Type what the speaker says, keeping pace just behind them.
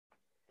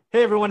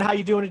Hey everyone, how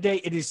you doing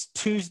today? It is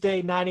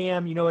Tuesday, 9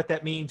 a.m. You know what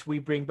that means. We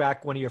bring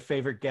back one of your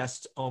favorite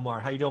guests, Omar.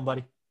 How you doing,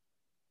 buddy?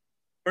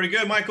 Pretty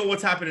good, Michael.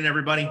 What's happening,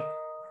 everybody?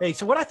 Hey,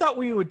 so what I thought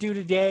we would do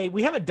today,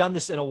 we haven't done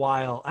this in a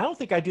while. I don't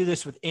think I do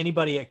this with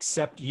anybody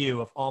except you,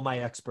 of all my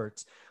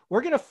experts. We're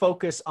going to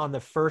focus on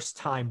the first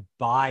time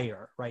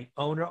buyer, right?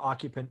 Owner,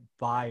 occupant,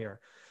 buyer.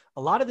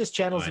 A lot of this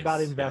channel is about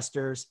Nice.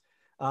 investors,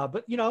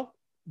 but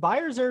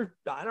buyers are,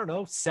 I don't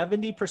know,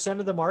 70%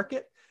 of the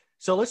market.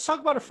 So let's talk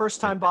about a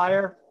first time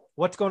buyer.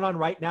 What's going on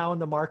right now in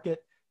the market,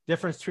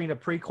 difference between a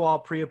pre-qual,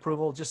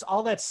 pre-approval, just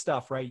all that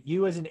stuff, right?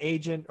 You as an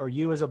agent or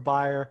you as a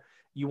buyer,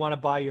 you want to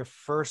buy your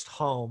first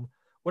home.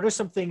 What are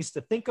some things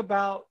to think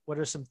about? What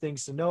are some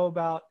things to know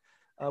about?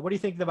 What do you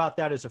think about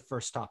that as a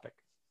first topic?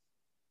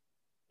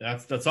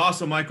 That's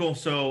awesome, Michael.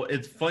 So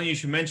it's funny you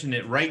should mention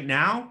it. Right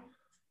now,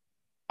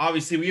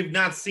 obviously, we have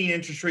not seen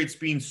interest rates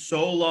being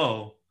so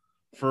low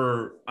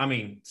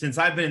since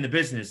I've been in the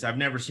business, I've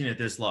never seen it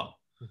this low.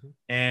 Mm-hmm.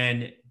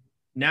 And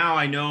now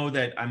I know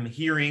that I'm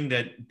hearing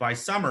that by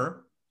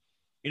summer,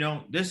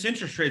 this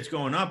interest rate's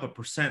going up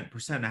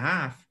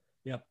 1.5%.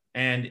 Yep.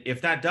 And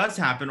if that does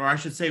happen, or I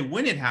should say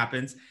when it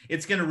happens,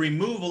 it's going to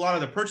remove a lot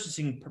of the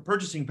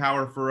purchasing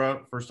power for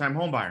a first-time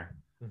home buyer.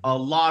 Mm-hmm. A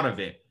lot of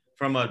it,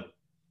 from a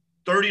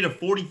 $30,000 to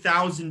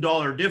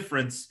 $40,000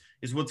 difference,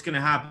 is what's going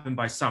to happen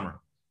by summer.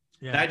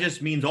 Yeah. That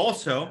just means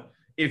also,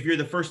 if you're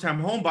the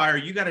first-time home buyer,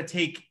 you got to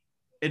take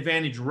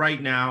advantage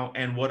right now.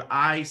 And what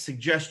I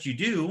suggest you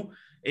do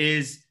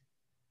is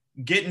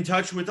get in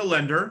touch with a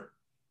lender,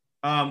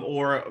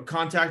 or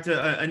contact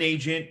an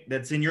agent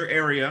that's in your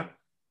area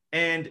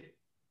and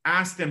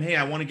ask them, hey,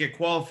 I want to get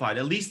qualified,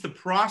 at least the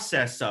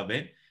process of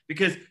it,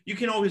 because you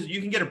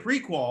can get a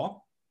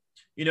pre-qual,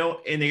 and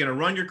they're going to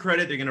run your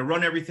credit. They're going to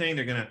run everything.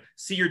 They're going to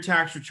see your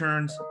tax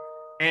returns,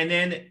 and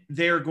then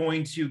they're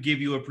going to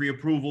give you a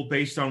pre-approval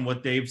based on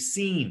what they've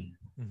seen.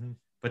 Mm-hmm.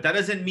 But that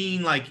doesn't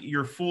mean like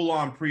you're full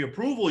on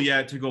pre-approval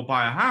yet to go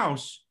buy a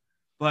house.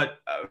 But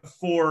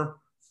for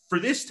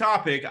this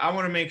topic, I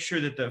want to make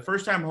sure that the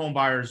first-time home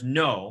buyers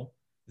know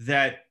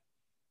that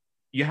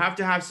you have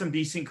to have some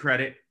decent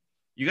credit.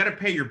 You got to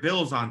pay your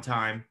bills on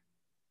time,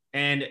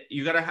 and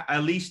you got to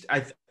at least,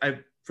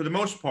 for the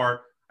most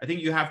part, I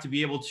think you have to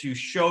be able to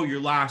show your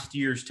last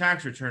year's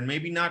tax return.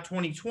 Maybe not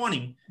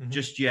 2020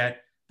 just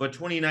yet, but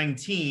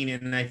 2019.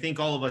 And I think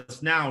all of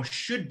us now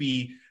should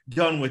be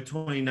done with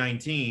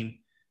 2019.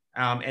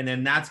 And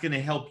then that's going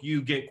to help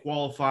you get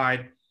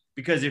qualified,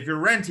 because if you're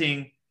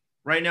renting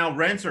right now,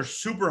 rents are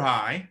super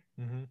high.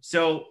 Mm-hmm.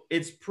 So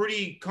it's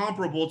pretty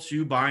comparable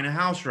to buying a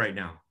house right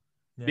now.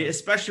 Yeah.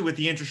 Especially with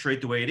the interest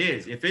rate the way it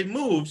is. If it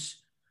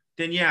moves,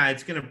 then yeah,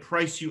 it's going to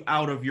price you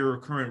out of your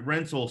current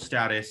rental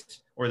status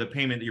or the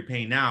payment that you're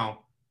paying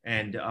now.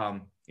 And,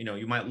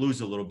 you might lose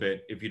a little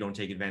bit if you don't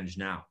take advantage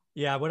now.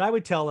 Yeah. What I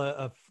would tell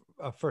a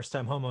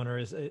first-time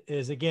homeowner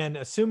is again,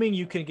 assuming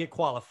you can get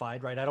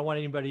qualified, right? I don't want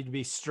anybody to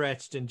be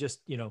stretched and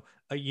just,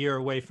 a year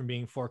away from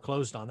being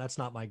foreclosed on. That's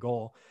not my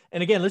goal.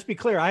 And again, let's be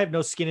clear. I have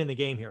no skin in the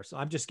game here. So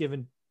I'm just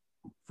giving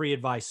free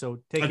advice. So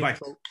take advice.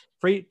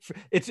 Free.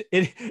 It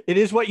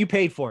is what you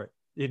paid for it,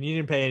 and you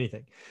didn't pay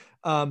anything.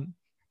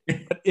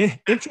 But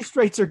interest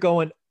rates are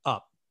going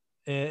up,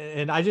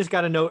 and I just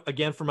got a note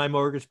again from my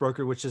mortgage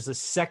broker, which is the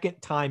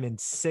second time in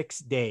 6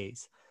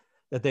 days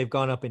that they've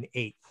gone up an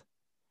eighth.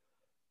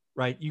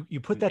 Right?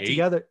 You put that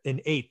together, an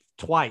eighth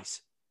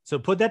twice. So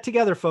put that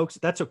together, folks.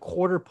 That's a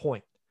quarter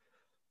point.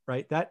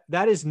 Right?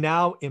 That is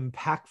now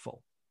impactful.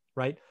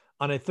 Right?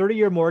 On a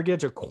 30-year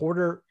mortgage, a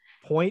quarter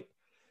point.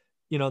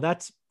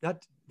 That's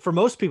for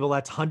most people,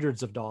 that's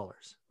hundreds of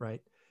dollars,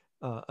 right?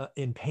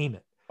 In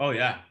payment. Oh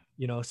yeah.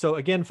 So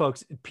again,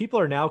 folks, people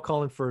are now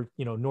calling for,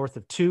 north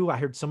of 2. I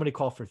heard somebody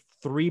call for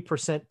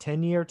 3%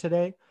 10-year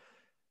today.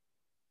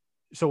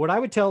 So what I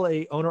would tell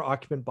a owner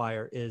occupant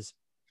buyer is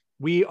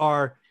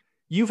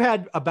you've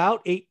had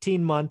about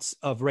 18 months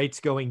of rates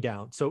going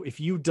down. So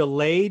if you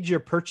delayed your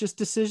purchase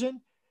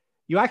decision,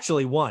 you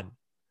actually won,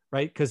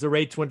 right? Because the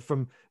rates went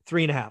from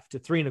 3.5 to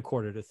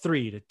 3.25 to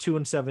 3 to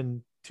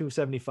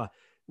 2.75.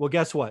 Well,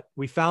 guess what?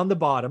 We found the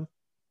bottom.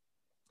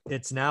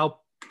 It's now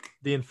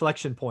the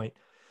inflection point.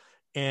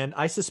 And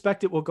I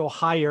suspect it will go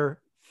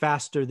higher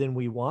faster than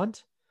we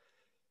want.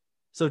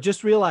 So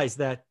just realize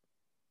that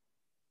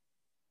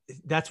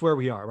that's where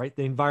we are, right?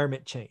 The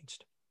environment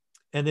changed.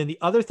 And then the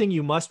other thing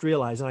you must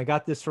realize, and I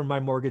got this from my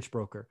mortgage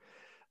broker,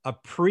 a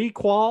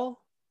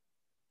pre-qual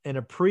and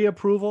a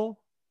pre-approval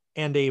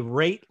and a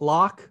rate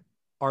lock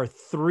are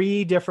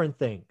 3 different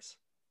things.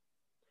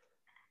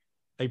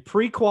 A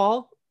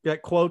pre-qual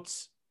that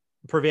quotes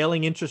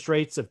prevailing interest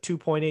rates of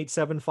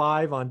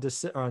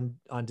 2.875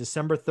 on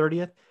December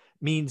 30th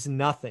means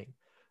nothing.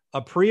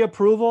 A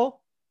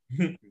pre-approval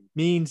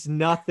means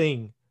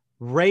nothing.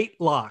 Rate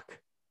lock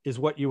is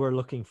what you are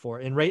looking for.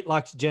 And rate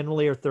locks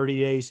generally are 30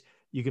 days.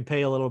 You can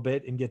pay a little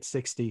bit and get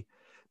 60.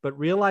 But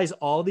realize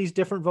all these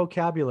different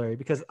vocabulary,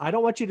 because I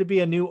don't want you to be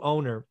a new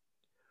owner,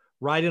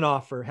 write an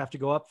offer, have to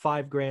go up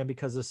 $5,000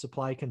 because of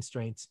supply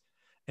constraints,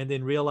 and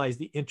then realize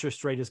the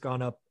interest rate has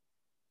gone up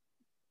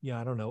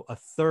I don't know, a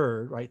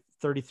third, right?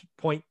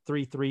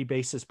 30.33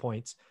 basis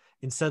points,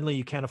 and suddenly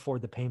you can't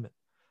afford the payment.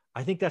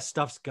 I think that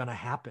stuff's going to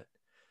happen.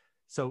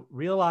 So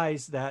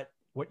realize that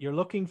what you're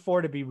looking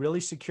for to be really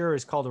secure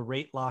is called a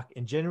rate lock.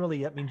 And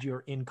generally that means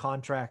you're in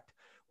contract,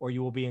 or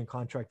you will be in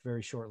contract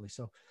very shortly.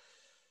 So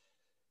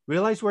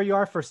realize where you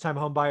are, first-time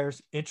home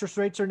buyers. Interest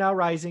rates are now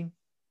rising,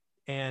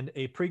 and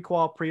a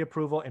pre-qual,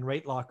 pre-approval, and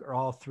rate lock are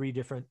all three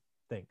different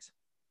things.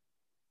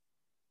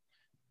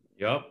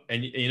 Yep.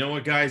 And you know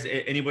what, guys,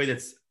 anybody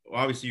that's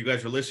obviously you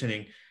guys are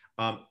listening,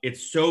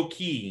 it's so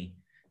key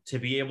to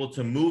be able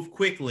to move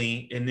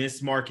quickly in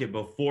this market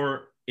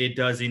before it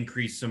does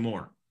increase some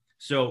more.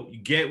 So you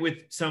get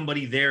with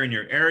somebody there in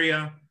your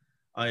area.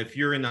 If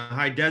you're in the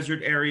high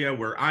desert area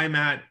where I'm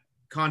at,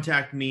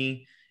 contact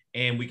me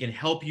and we can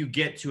help you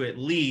get to at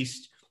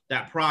least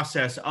that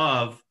process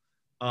of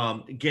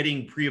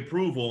getting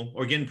pre-approval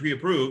or getting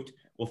pre-approved.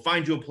 We'll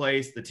find you a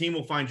place. The team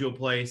will find you a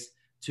place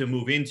to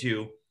move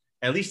into,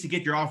 at least to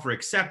get your offer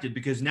accepted,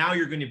 because now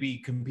you're going to be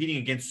competing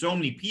against so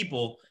many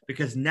people,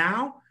 because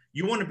now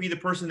you want to be the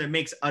person that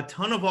makes a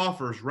ton of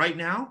offers right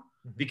now,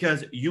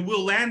 because you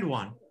will land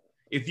one.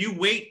 If you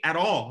wait at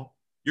all,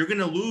 you're going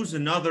to lose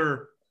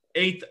another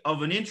eighth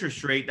of an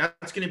interest rate.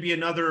 That's going to be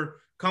another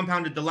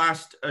compounded the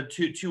last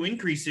two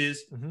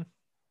increases. Mm-hmm.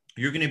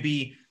 You're going to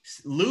be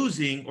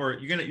losing, or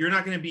you're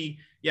not going to be,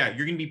 you're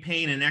going to be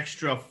paying an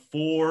extra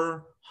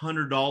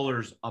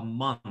 $400 a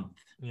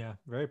month. Yeah,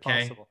 very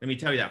possible. Okay? Let me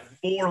tell you that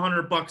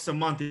 $400 a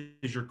month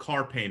is your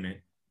car payment.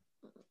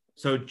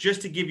 So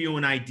just to give you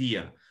an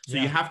idea. So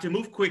you have to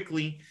move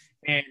quickly,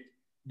 and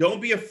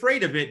don't be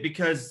afraid of it,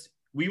 because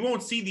we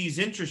won't see these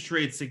interest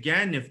rates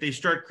again if they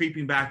start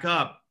creeping back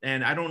up.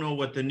 And I don't know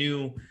what the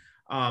new,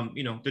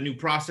 the new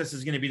process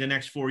is going to be the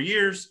next 4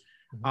 years.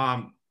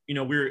 Mm-hmm.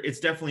 It's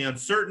definitely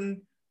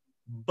uncertain,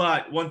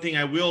 but one thing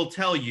I will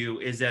tell you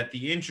is that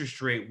the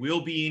interest rate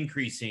will be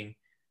increasing,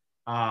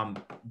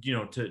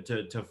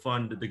 to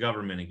fund the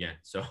government again.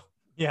 So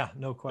yeah,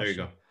 no question.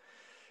 There you go.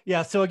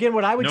 Yeah. So again,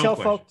 what I would tell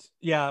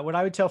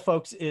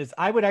folks is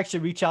I would actually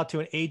reach out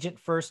to an agent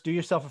first. Do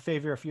yourself a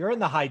favor. If you're in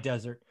the high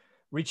desert,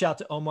 reach out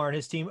to Omar and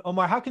his team.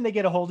 Omar, how can they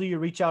get a hold of you?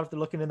 Reach out if they're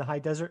looking in the high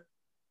desert.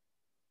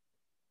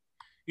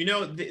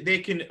 They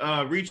can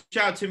reach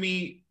out to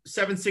me,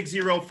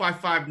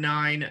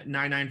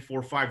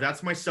 760-559-9945.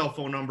 That's my cell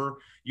phone number.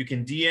 You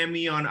can DM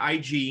me on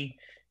IG,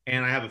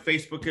 and I have a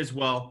Facebook as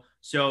well.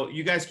 So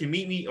you guys can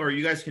meet me, or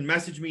you guys can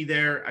message me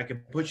there. I can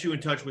put you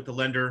in touch with the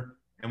lender,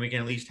 and we can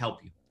at least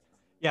help you.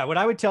 Yeah. What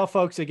I would tell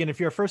folks, again, if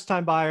you're a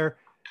first-time buyer,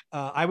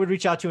 I would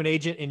reach out to an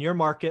agent in your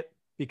market,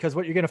 because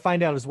what you're going to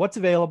find out is what's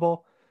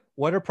available,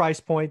 what are price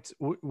points,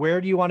 where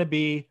do you want to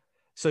be?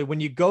 So when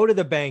you go to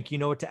the bank, you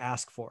know what to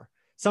ask for.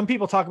 Some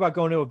people talk about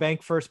going to a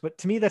bank first, but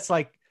to me, that's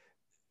like,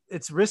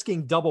 it's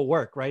risking double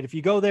work, right? If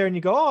you go there and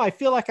you go, oh, I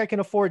feel like I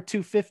can afford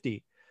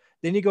 $250.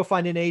 Then you go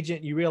find an agent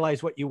and you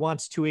realize what you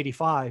want is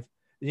 $285.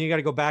 Then you got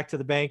to go back to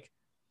the bank.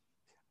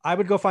 I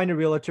would go find a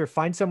realtor,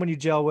 find someone you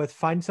gel with,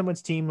 find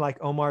someone's team like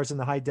Omar's in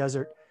the high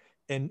desert,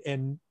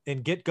 and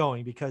get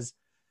going, because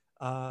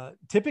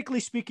typically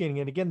speaking,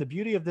 and again, the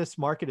beauty of this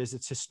market is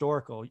it's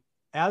historical.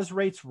 As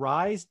rates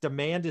rise,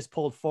 demand is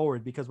pulled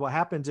forward, because what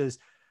happens is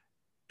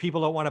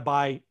people don't want to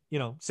buy,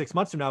 6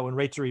 months from now when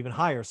rates are even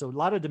higher. So a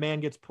lot of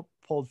demand gets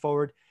pulled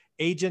forward.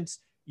 Agents,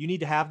 you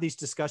need to have these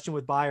discussions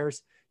with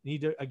buyers. You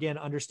need to, again,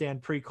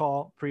 understand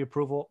pre-call,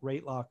 pre-approval,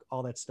 rate lock,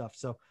 all that stuff.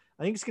 So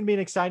I think it's going to be an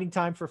exciting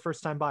time for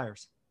first-time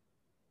buyers.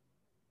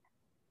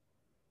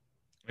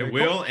 It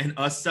will. And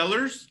us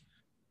sellers,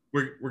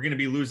 we're going to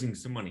be losing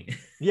some money.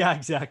 Yeah,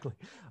 exactly.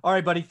 All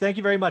right, buddy. Thank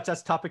you very much.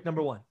 That's topic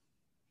number 1.